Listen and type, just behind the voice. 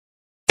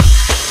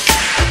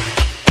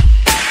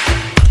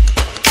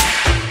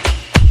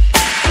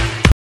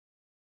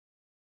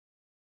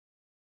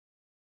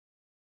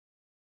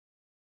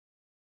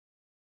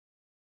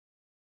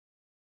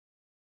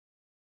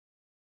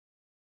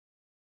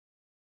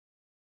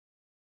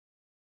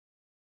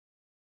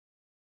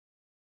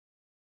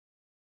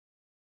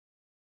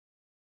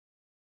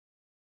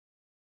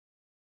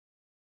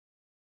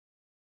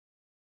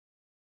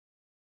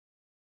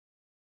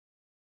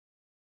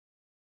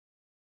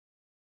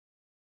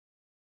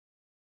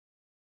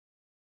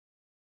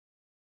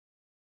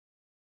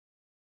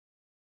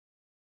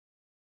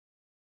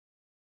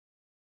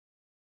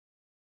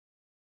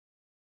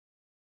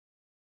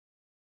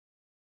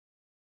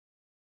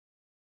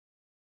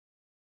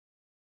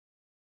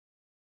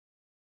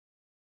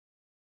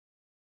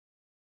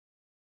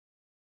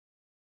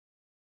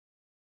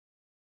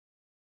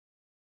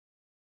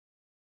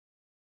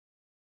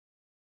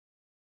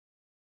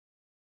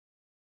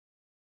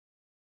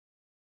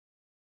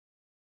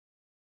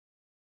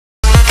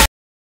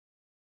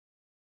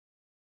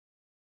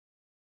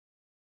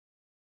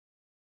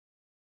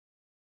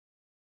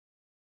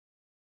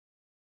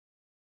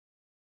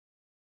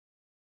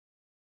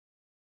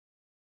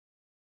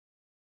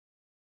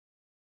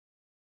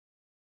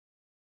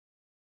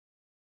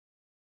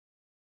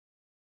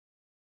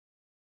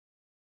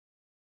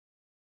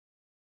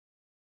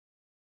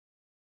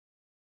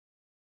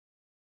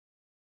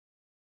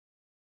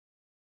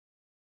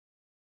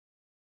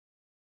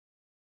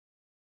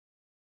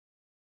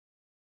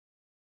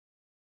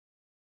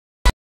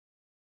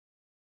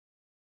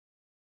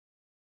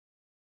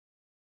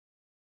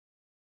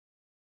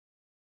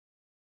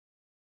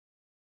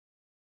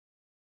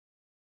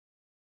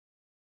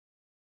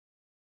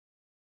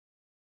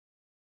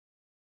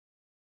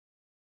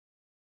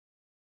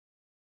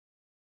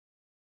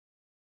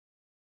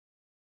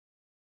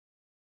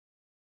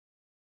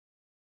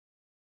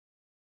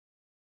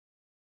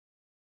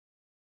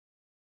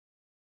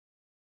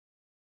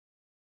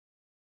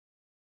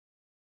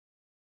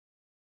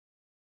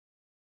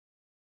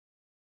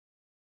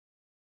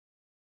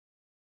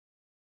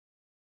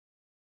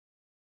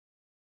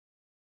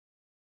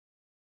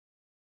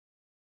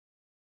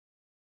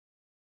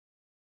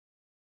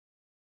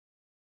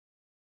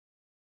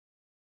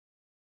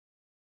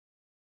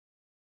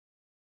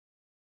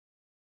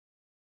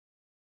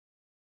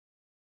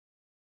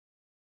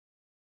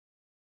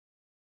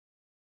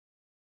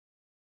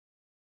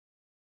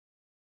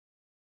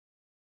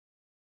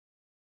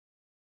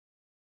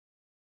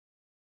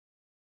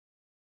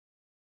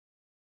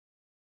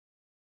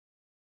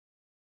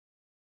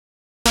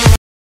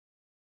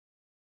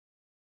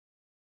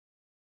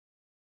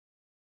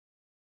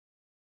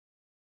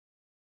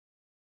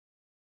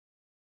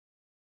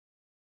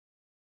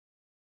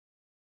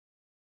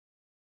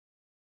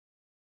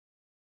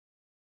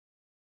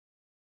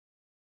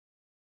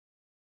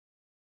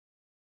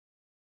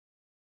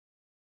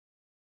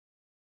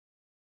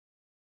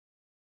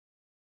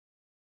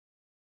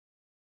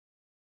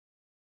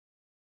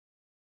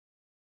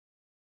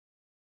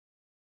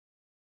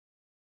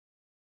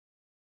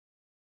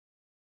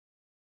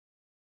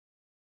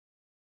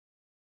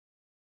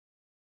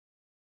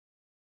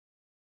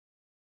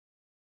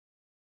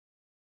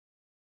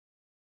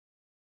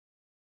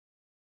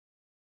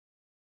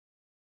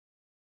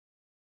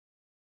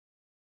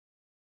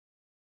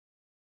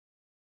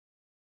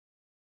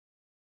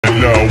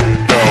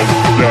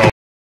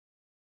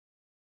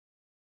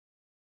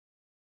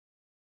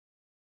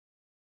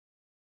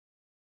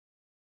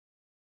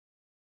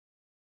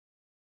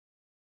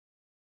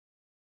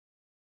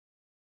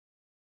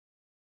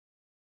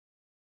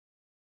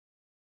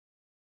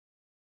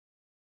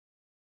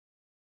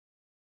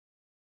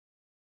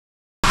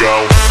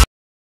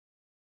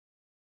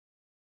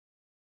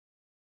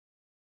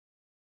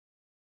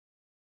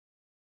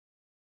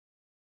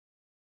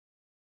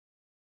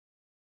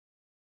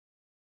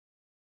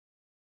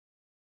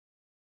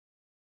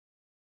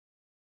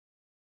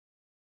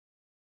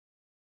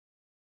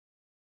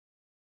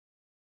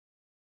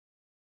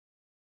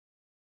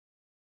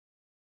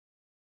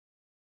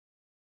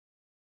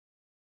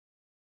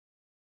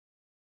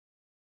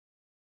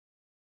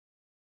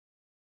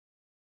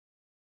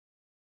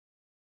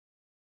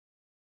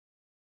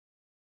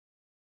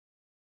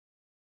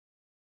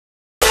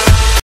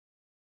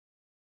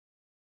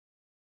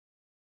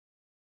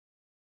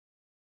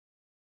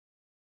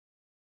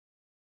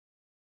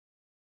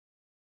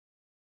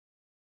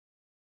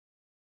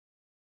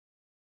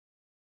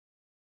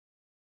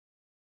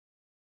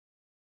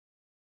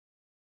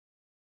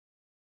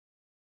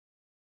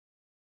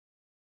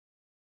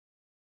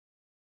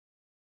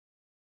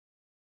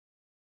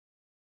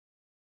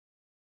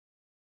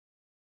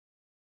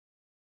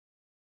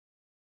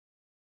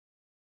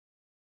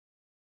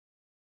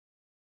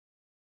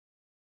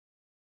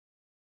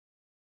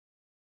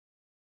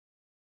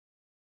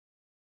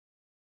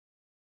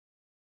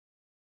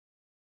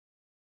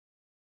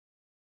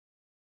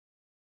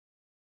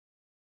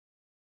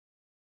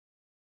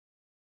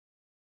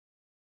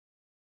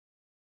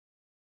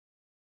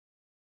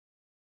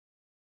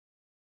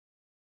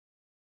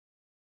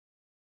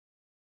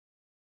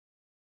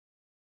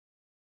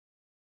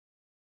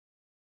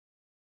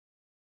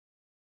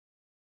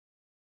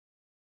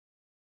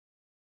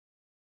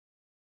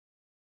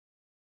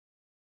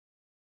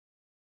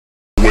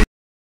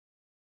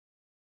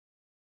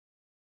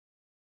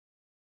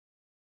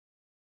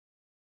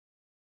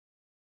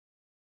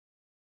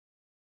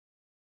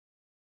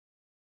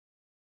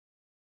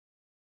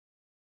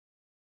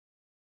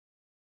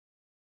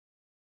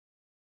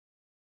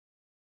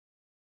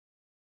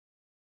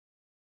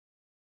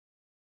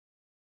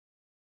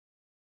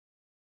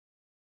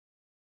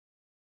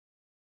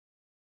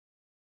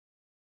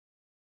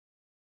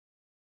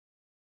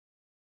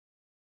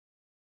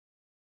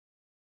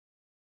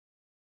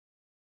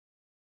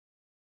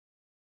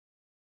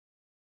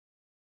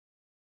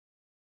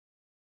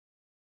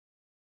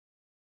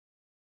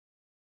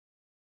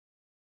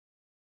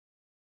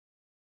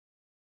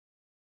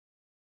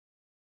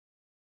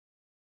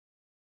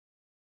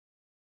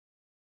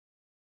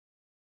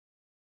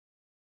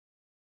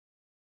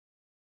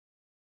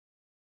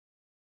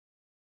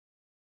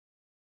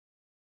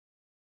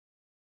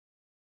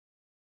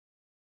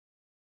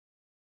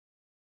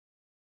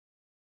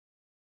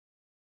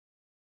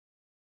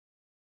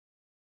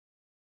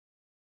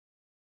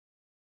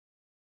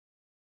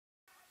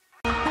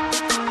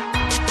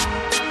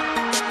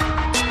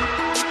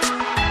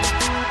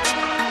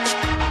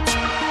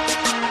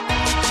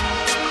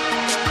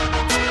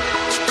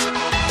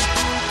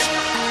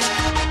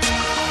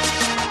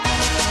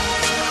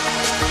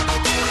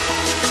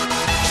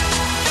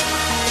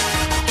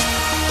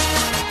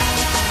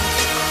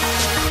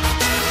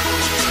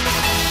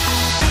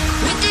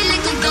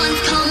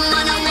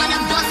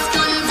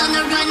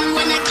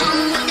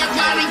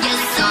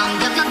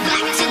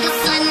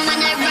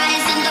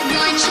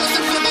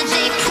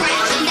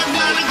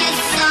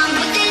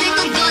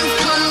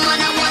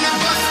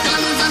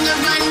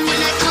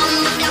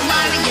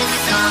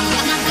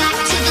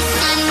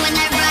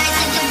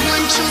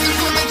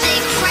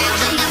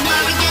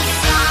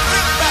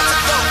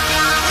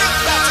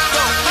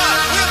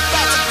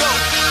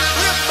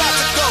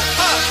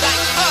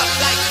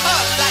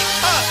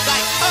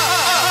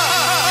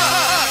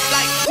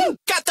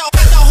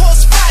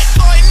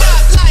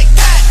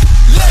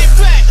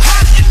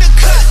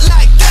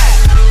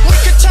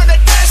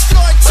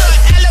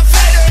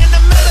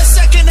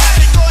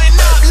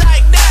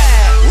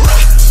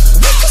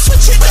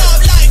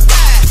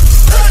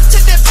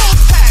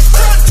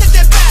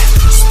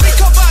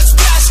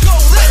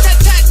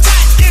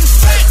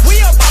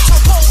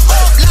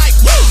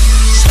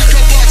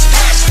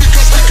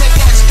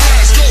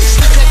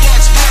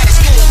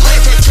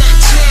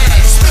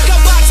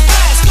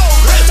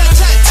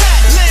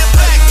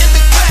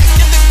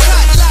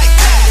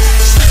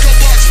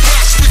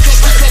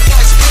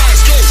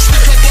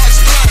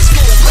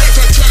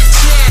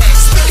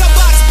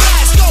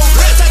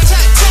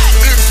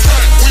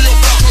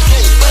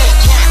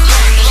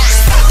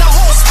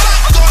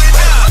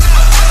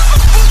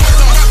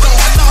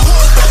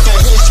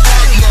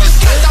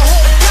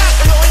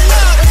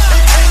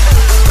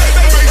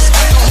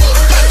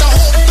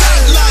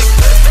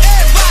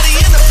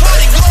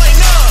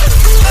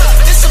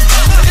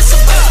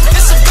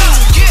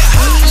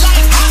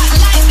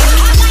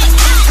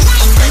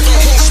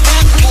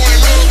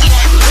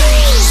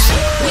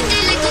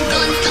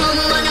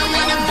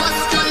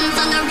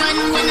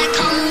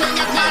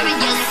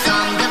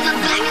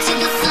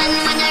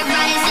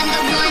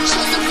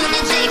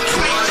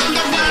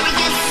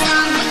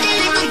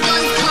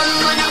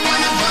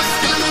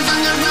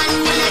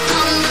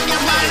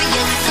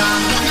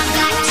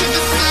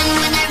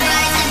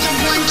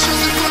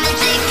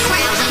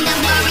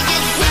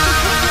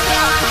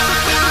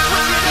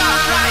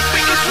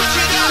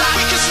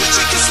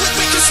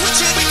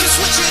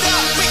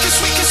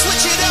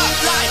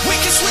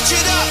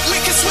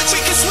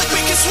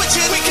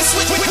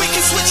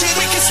switch it,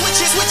 we can switch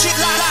it,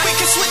 like we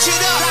can switch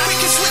it up, we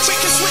can switch it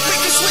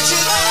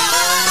up.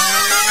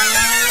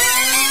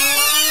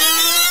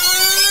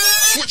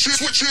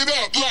 Switch it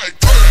up like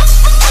that.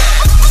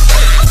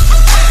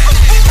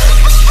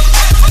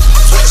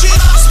 Switch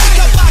it up,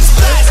 speaker box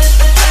blast,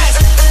 blast,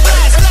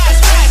 blast, blast,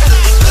 blast,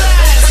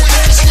 blast. We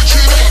can switch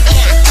it up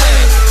like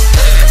that.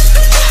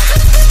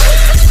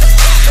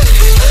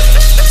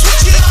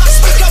 Switch it up,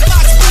 speaker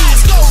box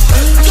blast, go,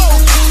 go,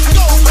 go,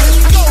 go,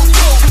 go, go,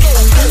 go,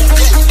 go,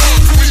 go.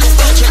 We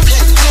about to go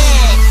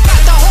up.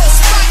 Got the whole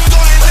spot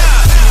going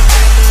up.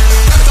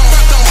 Got the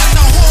whole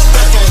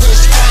spot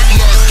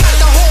like. Got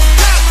the whole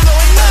block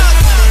going up.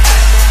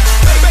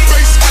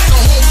 Bass got the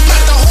whole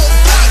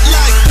block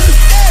like.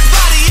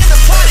 Everybody in the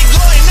party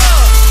going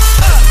up.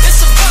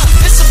 It's about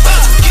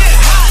to get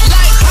hot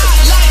like.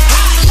 Got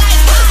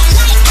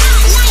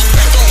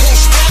the whole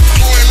spot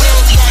going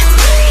up like.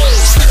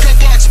 Speaker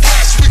box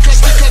blast, speaker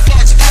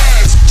box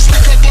blast,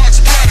 speaker box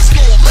blast,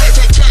 go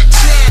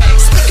rat-a-tat-tat.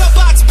 Speaker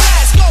box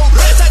blast, go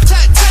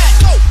rat-a-tat-tat.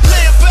 Go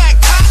lay it back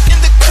hot in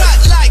the cut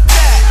like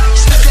that.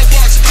 Speaker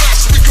box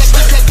blast, speaker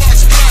box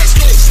blast,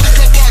 go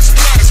speaker box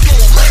blast, go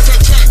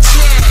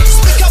rat-a-tat-tat.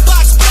 Speaker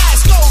box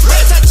blast, go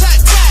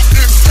rat-a-tat-tat.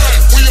 In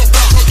fact, we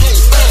about to go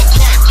up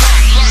like.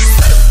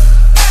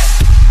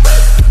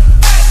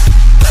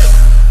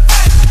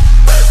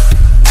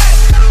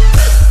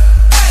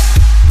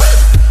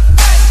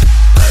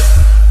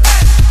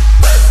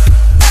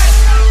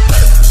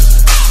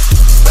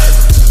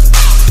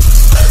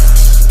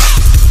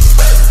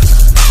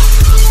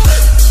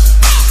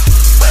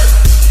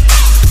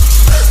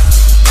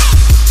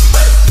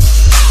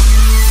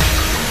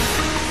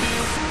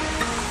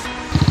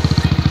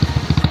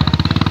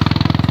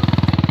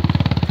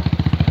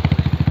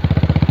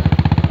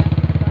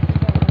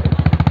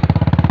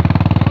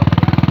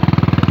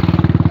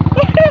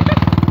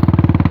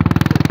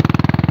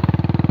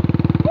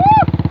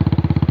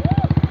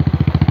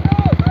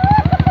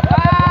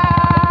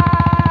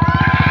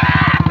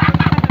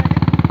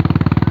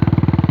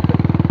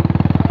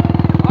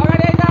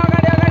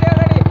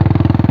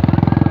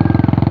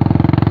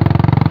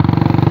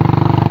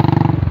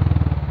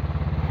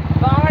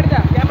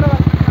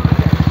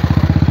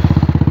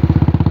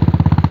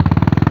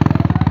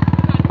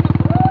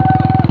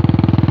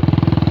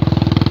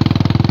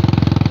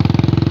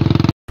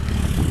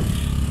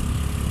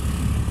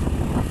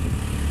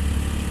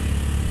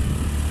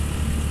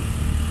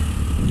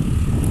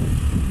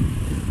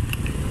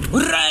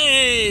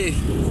 Hooray!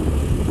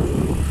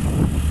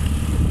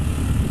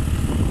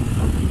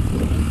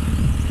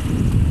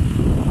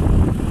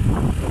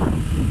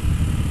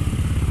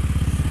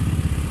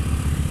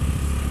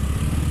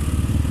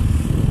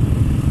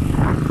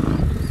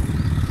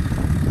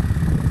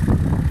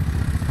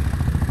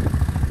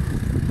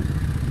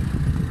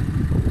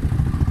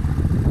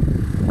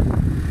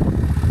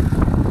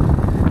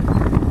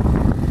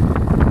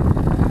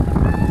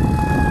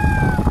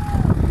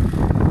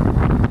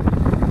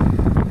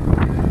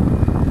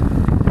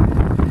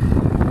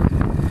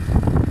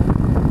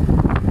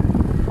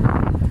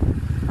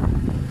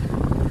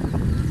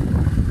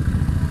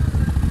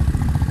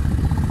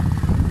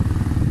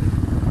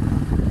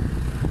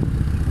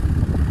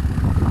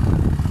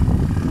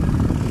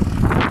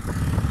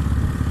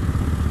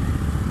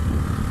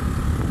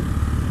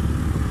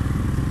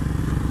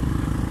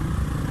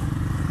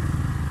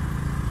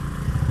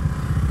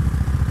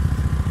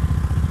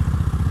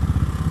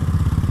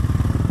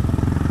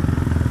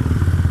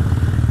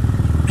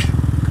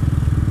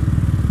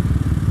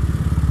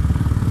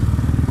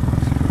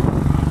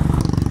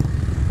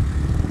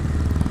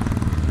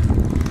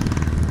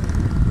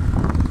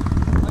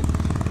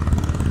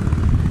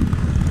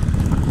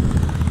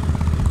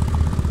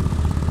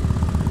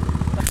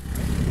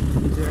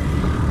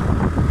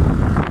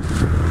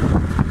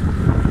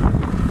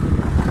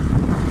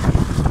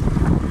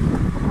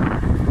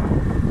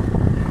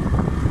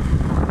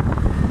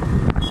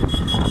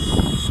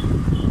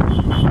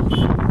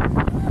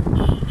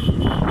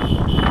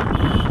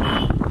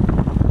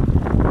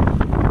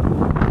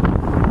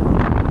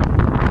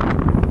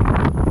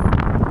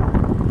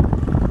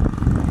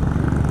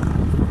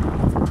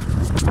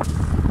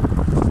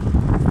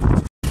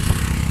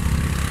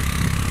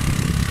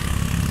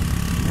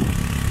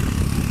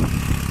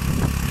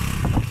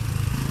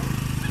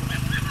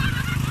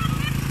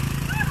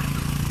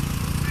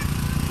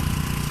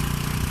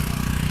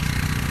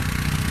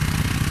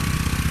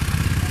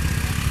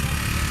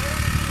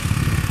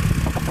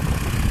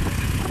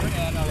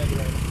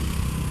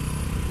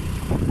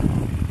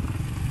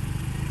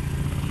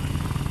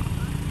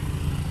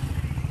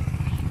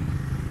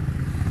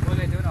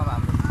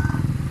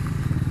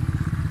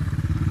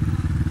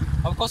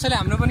 कसैले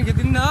हाम्रो पनि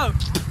खिचिदिनु न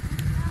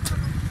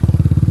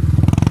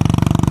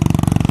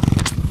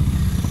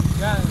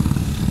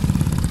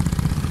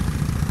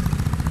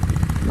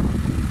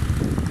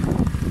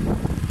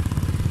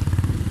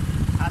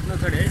हात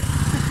नछोड है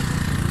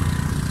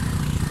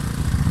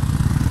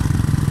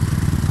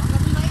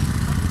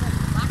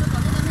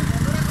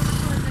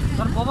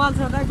तर बवाल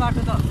छ दाइ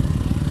बाटो त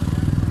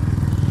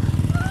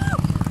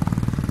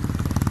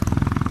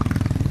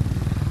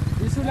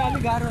कुकुरले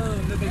अलिक गाह्रो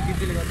हुन्छ त्यो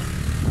गिद्दीले गर्दा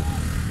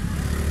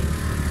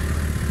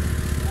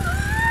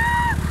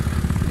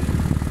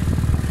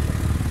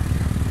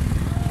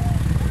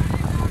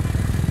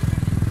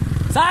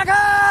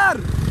सागर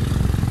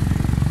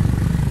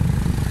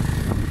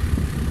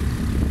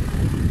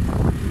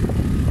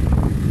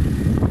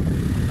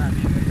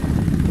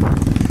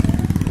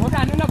फोटो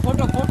हान्नु न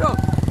photo photo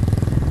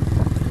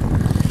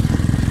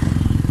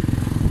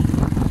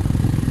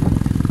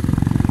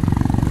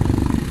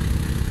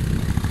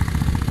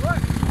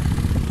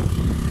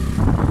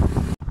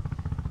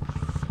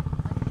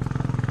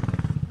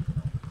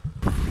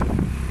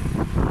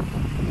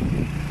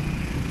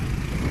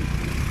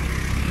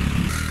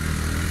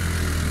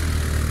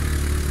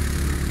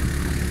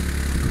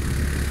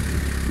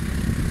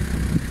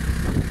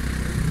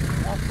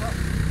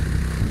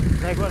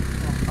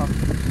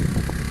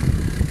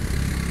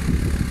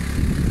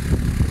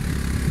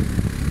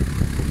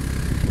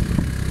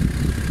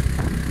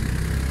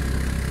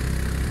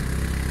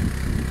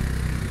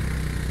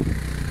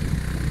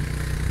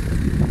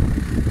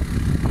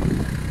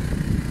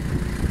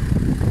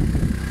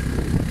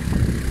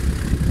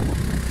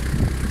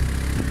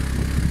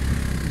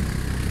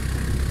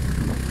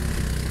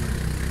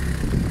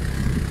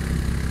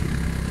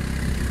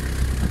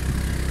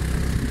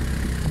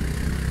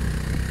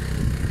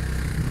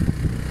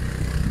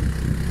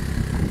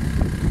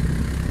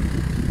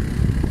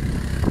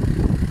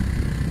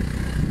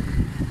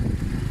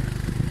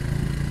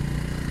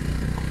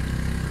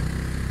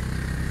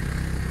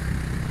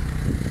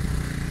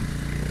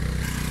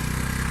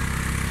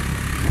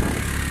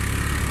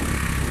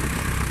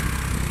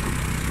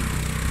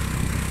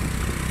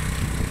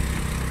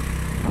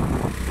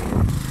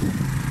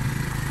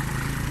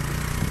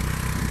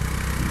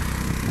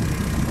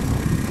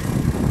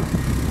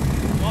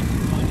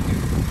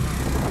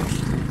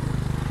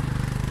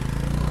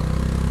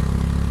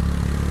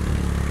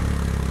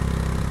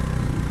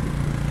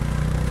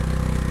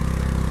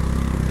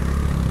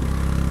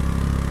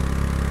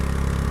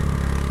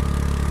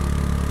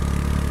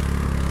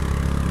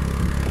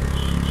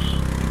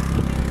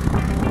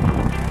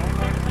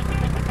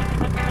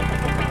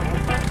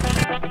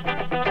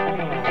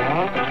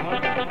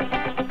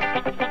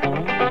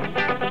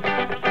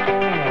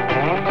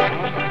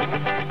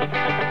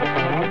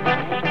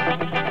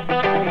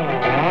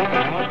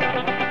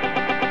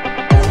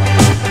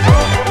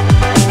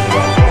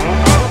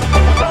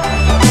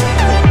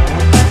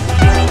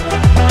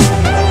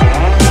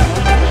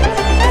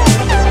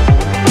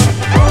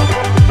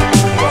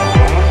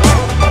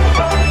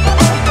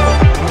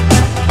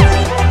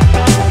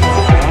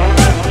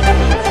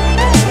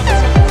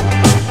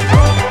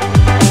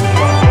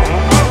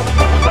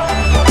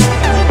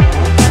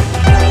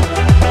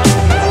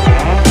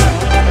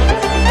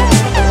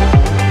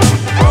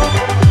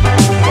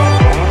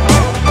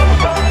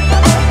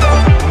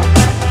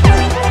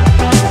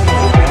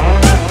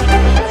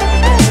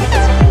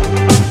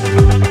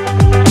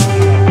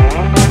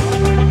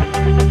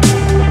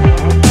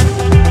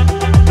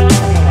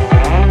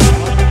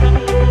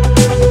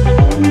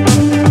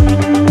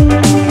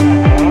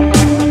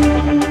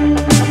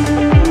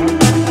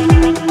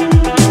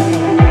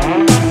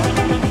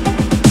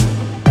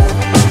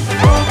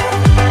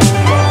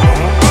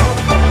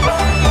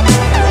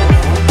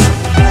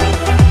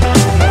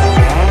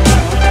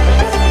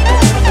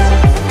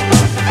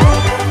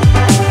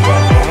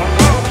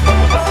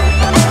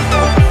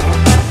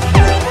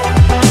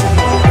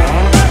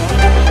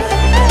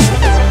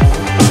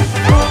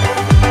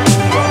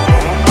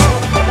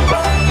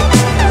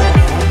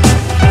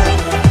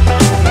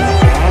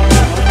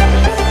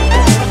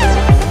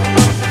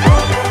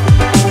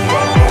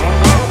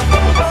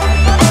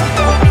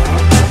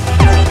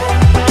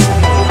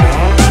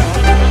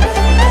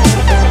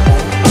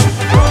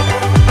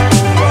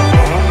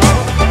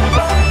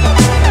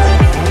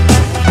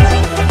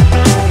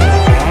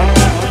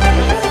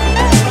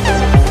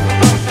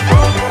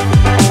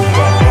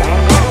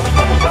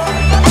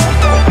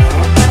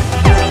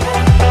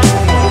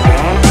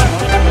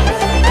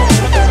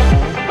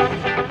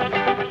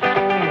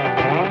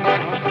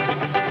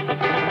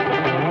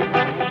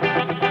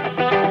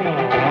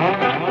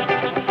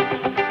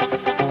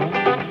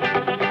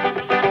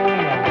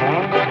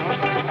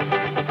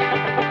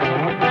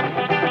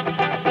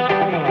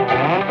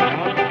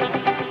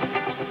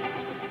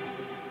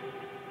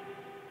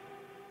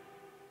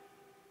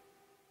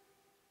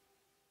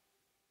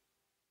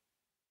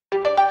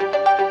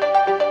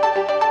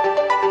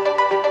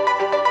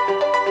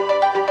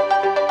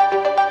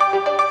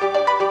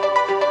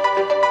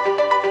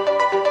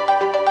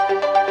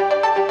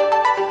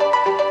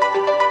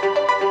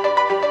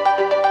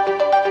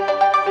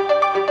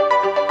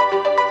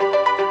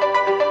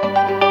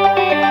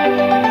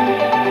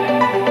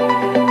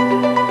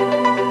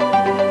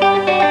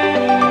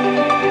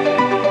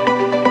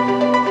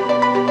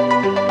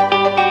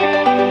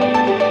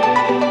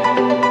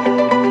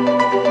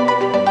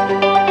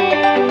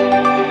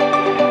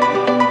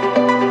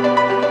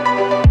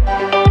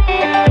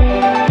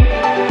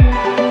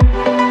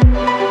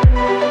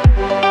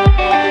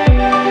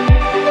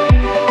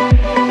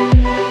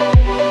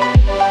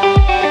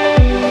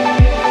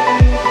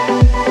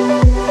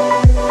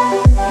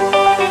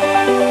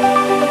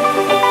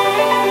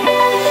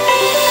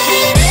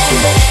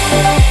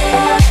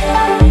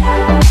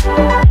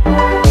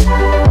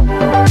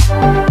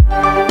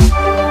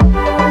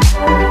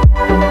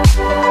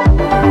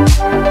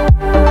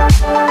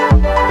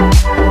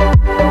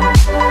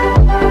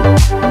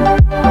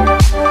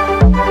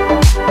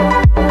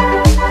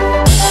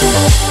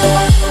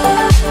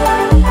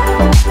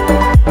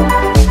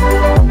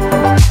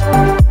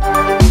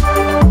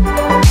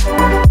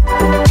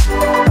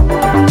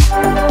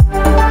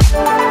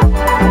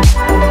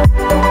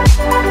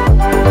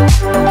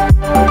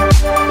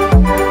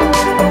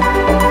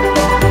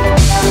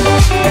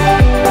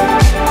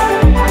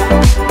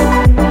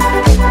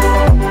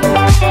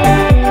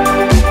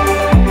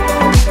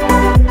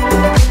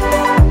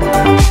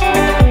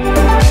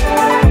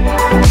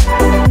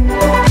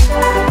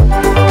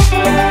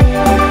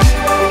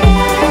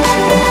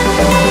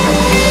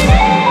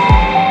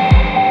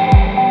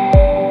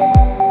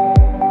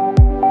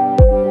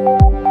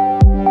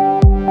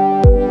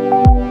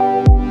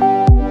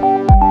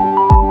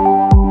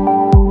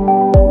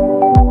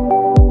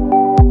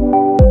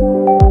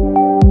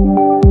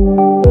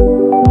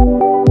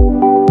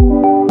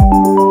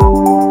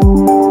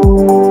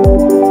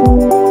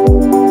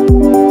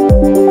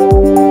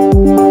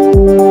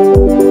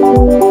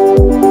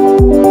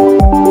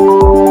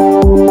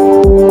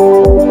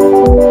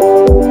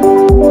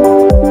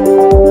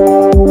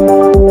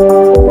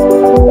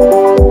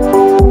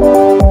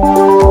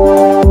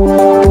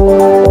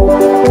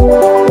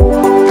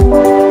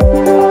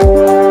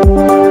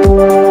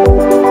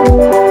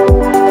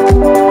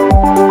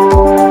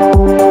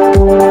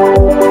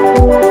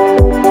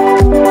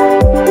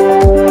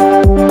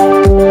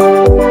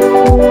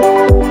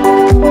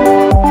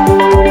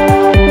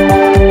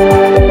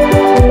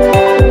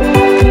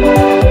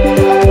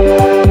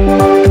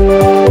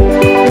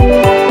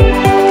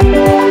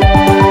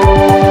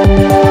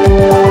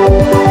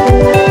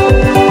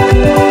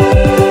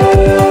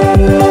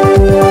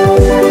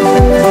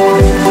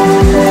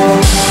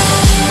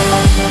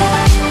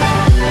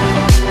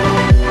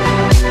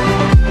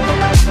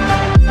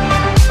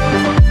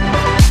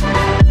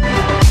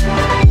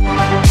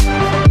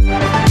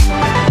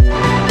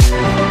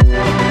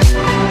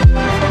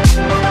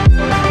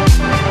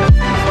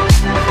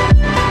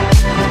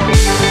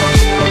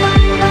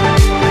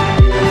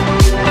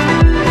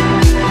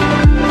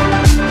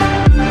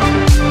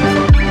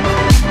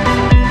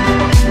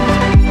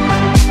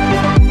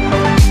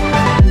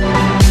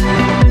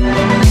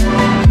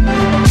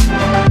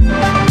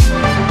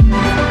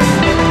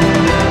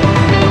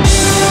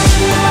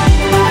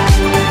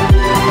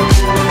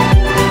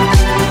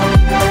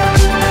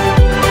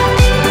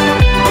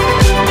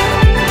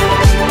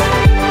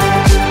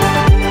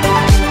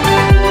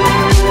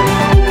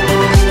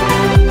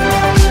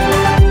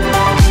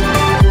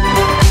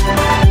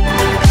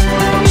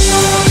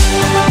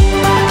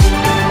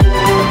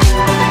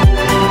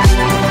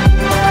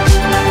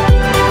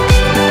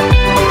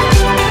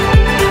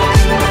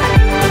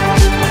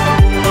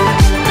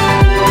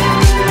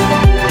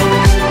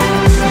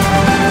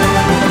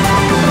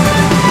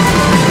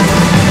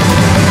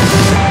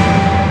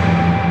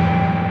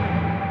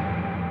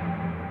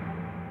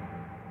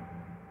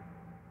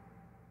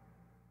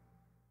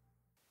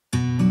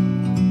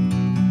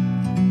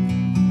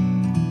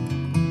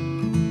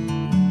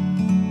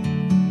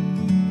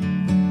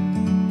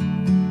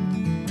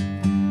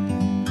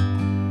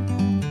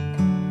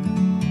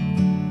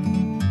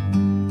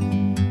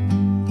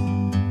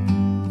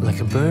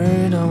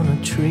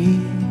tree.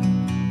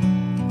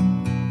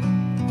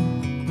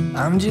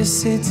 I'm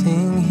just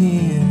sitting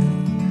here.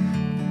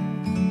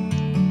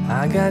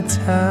 I got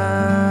time,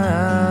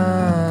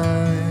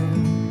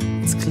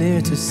 it's clear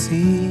to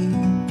see.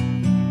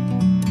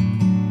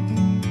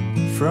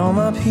 From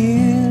up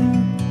here,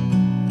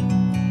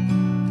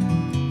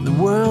 the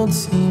world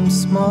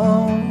seems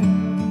small.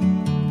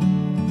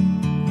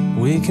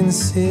 We can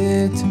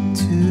sit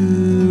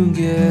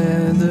together.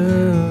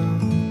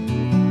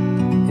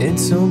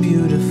 It's so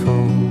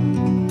beautiful,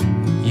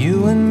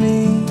 you and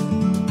me.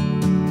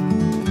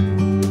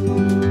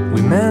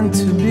 We meant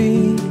to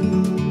be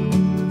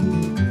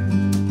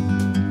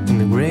in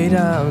the great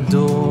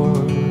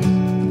outdoors,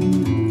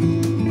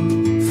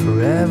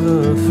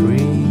 forever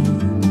free.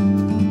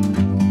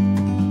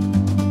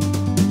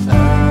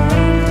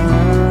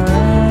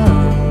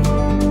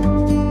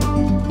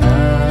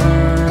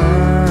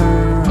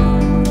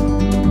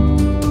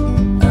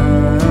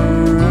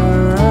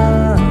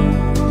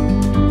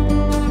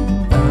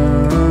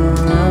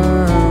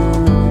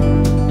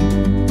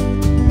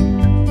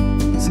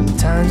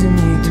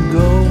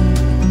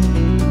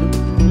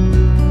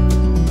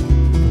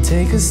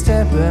 Take a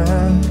step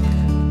back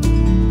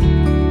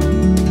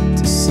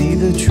to see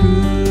the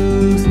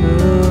truth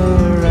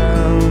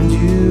around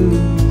you.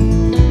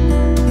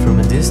 From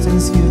a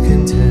distance you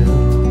can tell.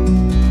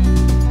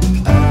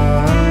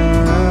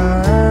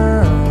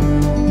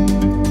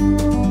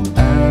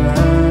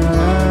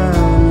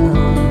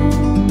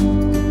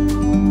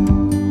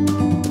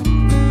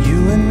 You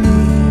and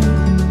me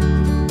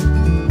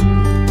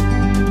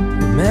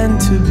were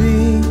meant to be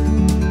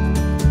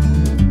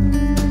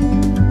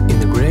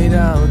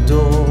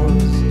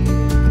outdoors,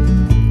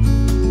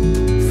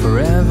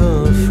 forever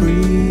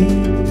free.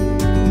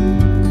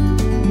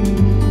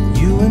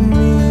 You and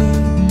me,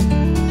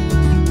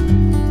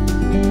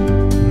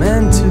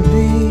 meant to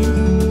be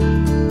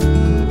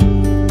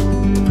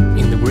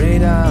in the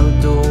great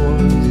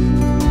outdoors,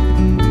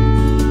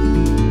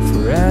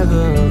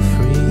 forever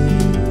free.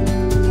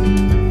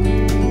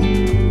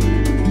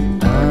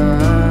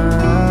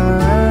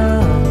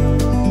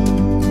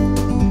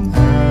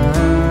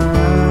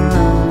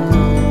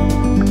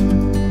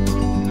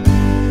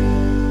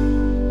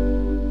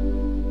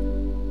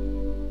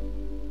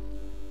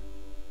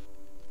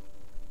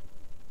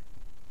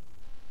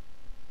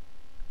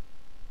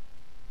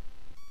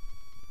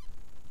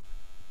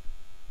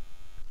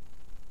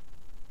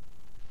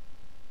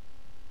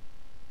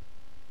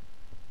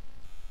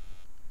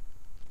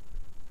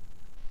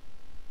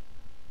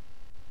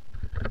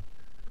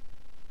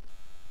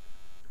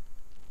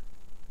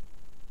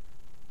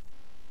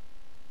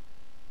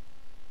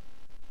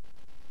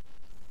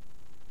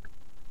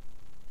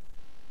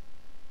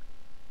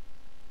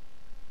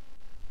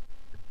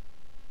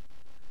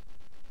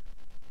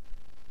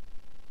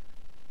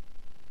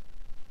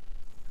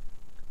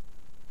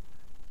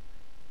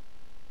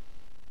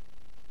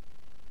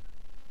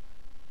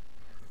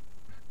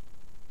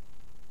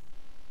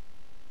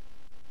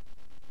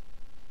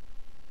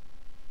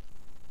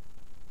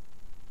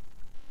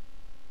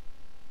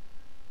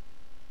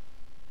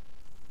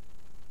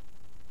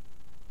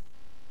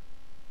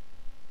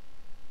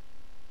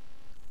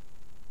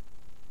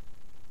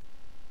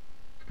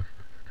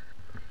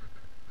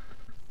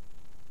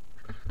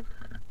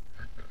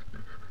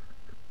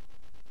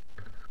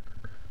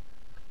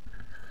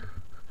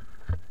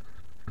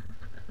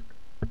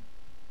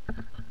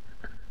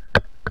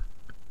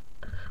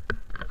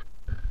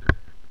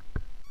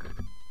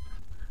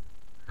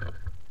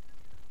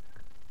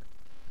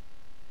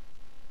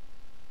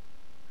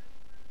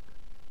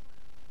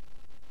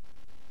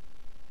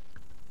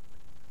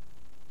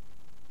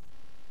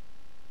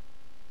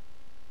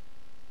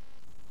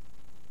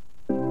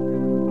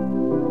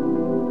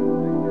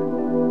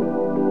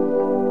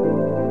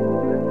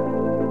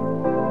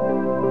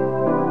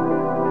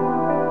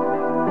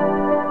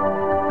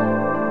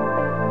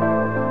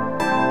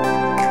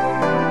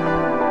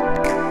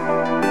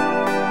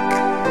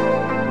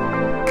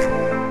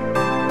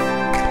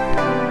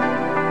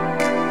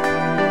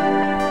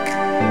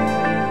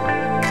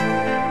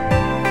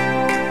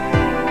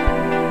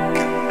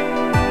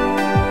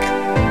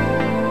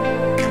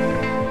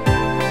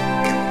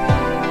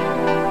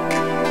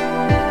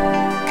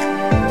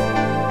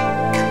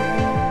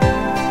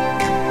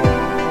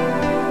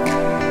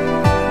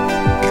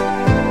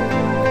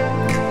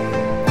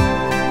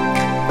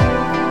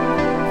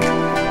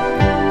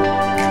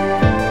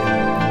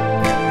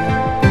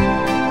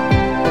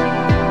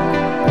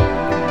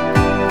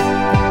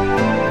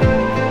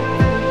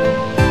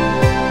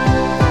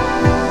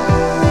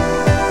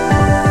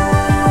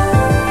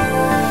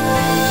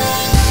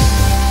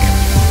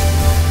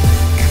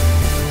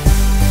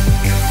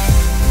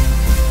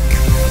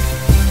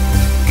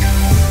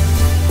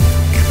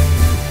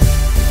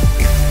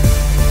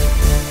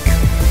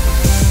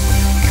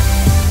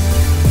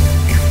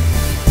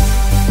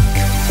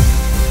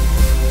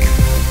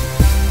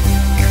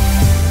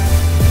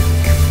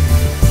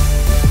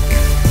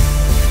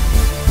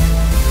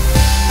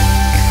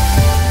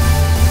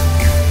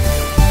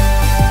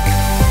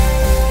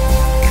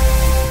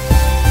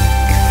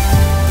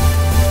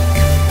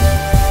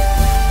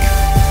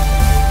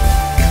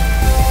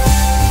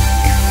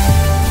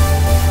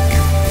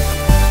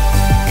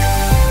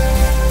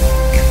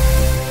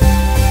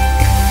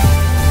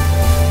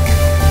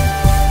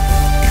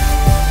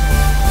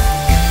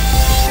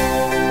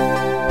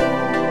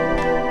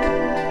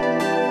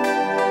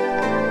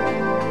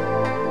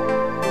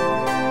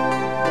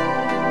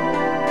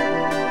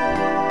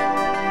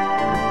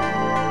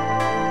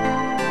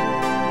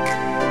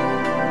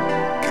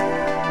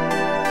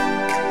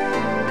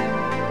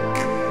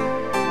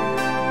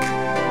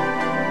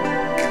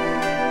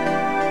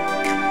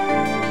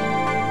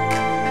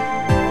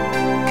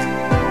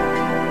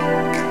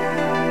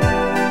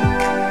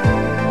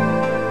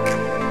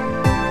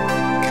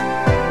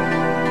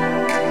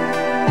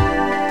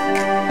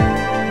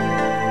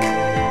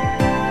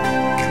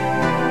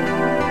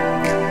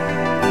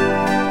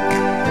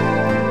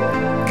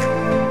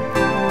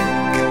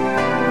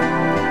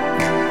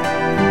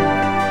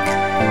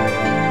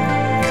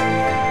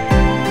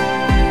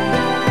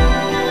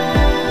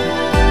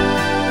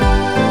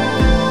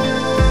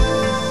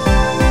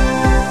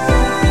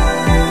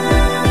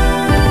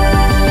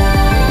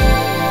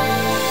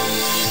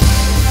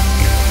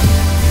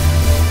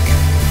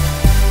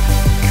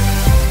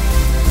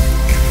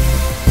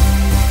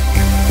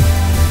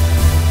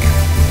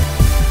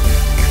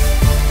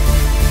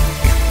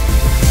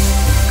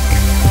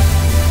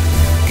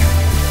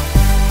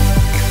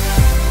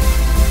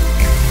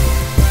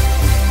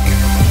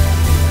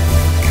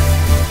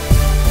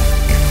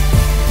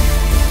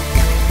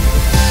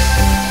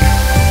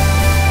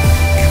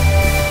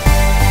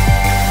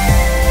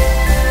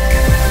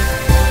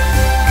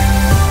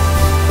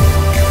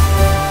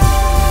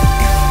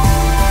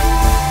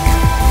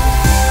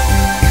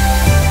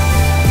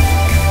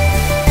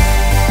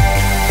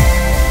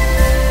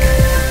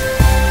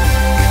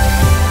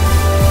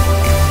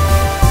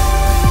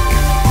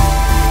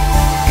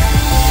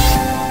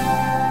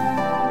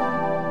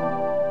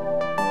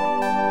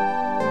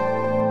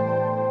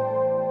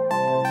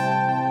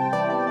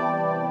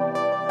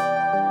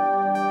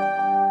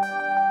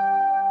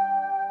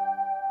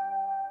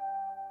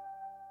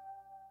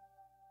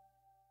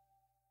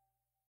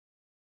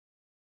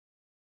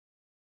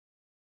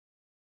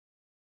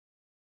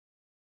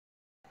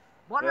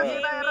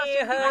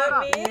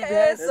 हामी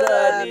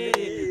यसरी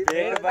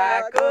भेट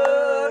भएको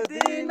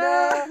दिन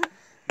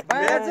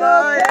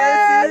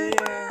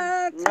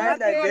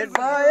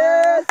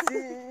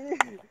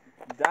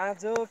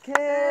दाजो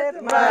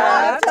खेतमा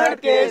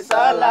छड्के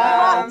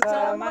सलाम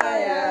छ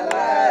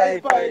मायालाई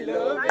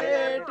पहिलो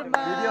भेटमा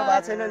भिडियो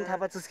भएको छैन नि थाहा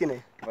पाच्छस् किन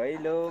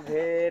पहिलो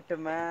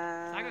भेटमा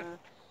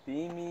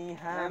तिमी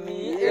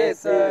हामी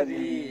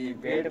यसरी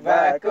भेट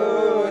भएको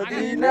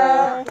दिन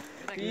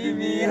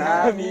तिमी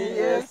हामी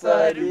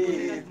यसरी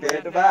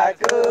भेट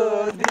भएको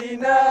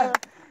दिन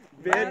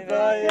भेट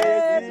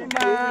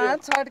भएमा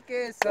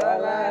छड्के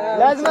सलाम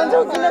लाजमान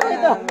छौ किन भइ त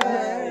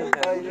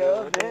पहिलो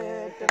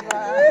भेटमा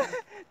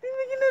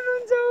तिमी किन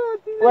रुन्छौ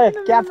ओए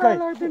क्याप खै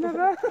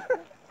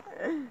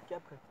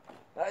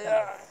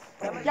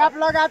क्याप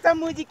लगाछ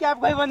मुजी क्याप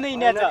खै भन्दै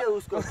हिँडेछ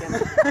उसको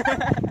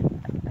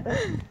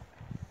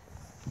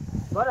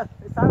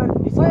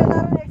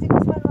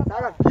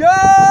यो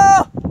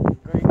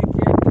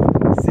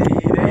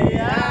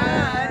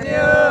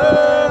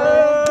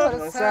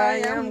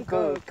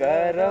सायमको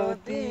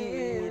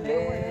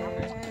करौतीले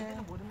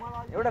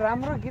एउटा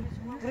राम्रो गीत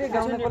पुरै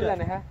गाउन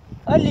पर्दैन हा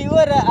अलि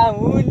ओर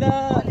आउन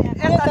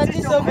यता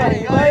चिसो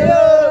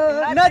भइगयो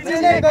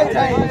नचिनेको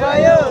छैन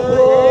भयो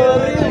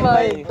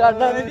रिमै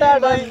टडन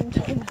टडन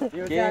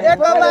एक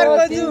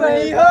बारको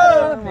जुनी हो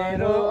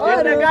मेरो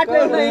अरू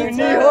काट्यो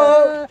नै हो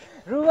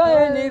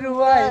रुवायो नि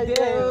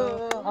रुवाइदेऊ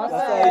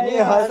हँसाइ नि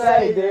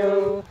हँसाइदेऊ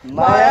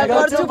माया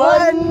गर्छु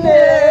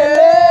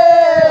भन्नेले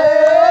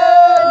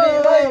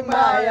निमै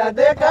माया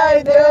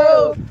देखाइदेऊ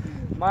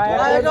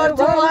माया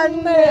गर्छु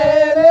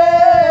भन्नेले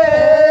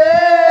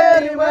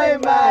निमै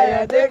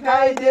माया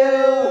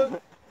देखाइदेऊ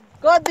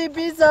कति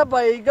पिसा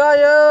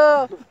भइगयो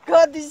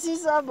कति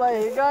सिसा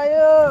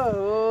भइगयो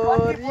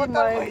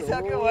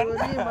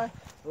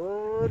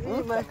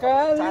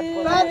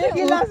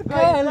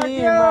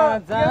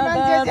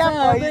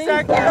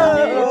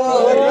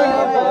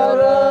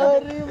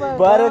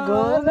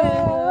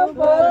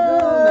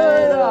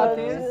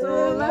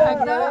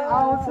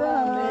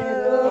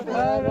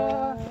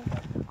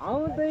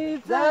आउँदै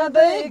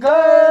जाँदै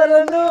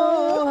गर्नु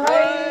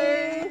है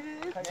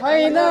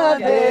छैन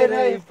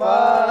धेरै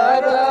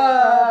पर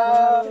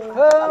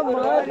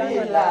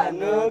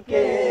मरिलानु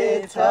के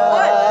छ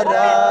र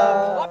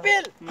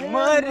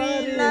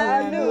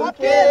मरिलानु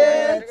के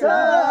छ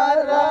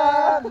र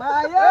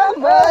माया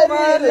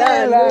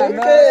मरिलानु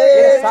के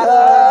छ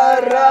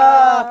र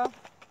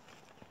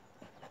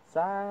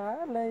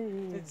सालै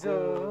जो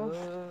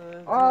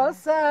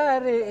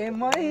असारे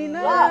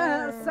महिना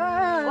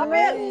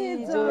सालै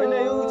जो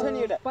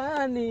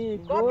पानी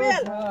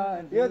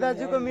यो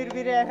दाजुको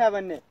मिरमिरे आँखा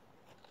भन्ने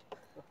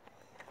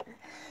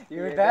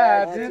यो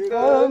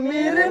दाजुको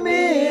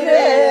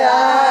मिरमिरे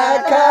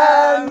आँखा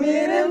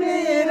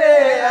मिरमिरे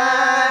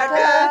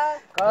आँखा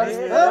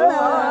कस्तो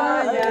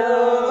माया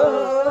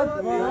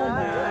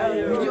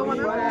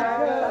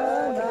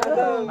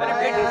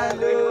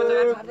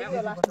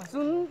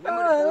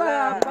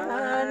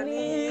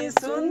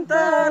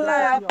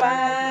सुन्तला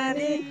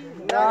पानी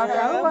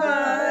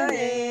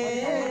नगाउने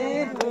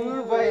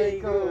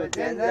दुबईको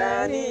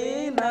जन्जानी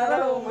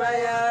नरौ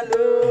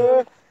मायालु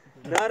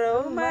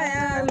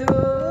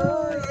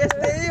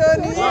यस्तै हो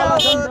नि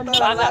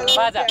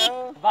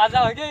बाजा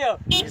हो के यो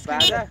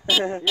बाजा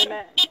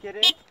के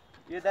रे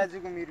यो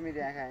दाजुको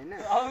मिरमिरे आँखा हैन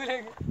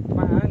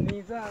पानी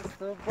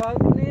जस्तो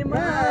बग्ने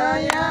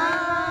माया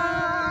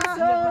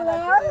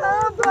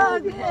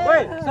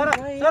ओइ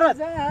सरज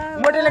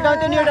मोटेले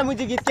गाउँथ्यो नि एउटा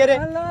मुजी गीत के रे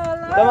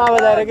दमा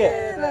बजाएर के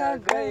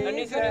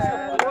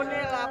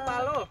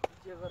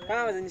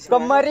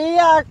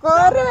कमरिया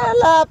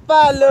कोरेला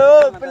पालो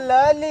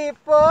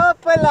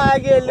ललिपप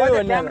लागेलु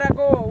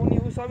क्यामेराको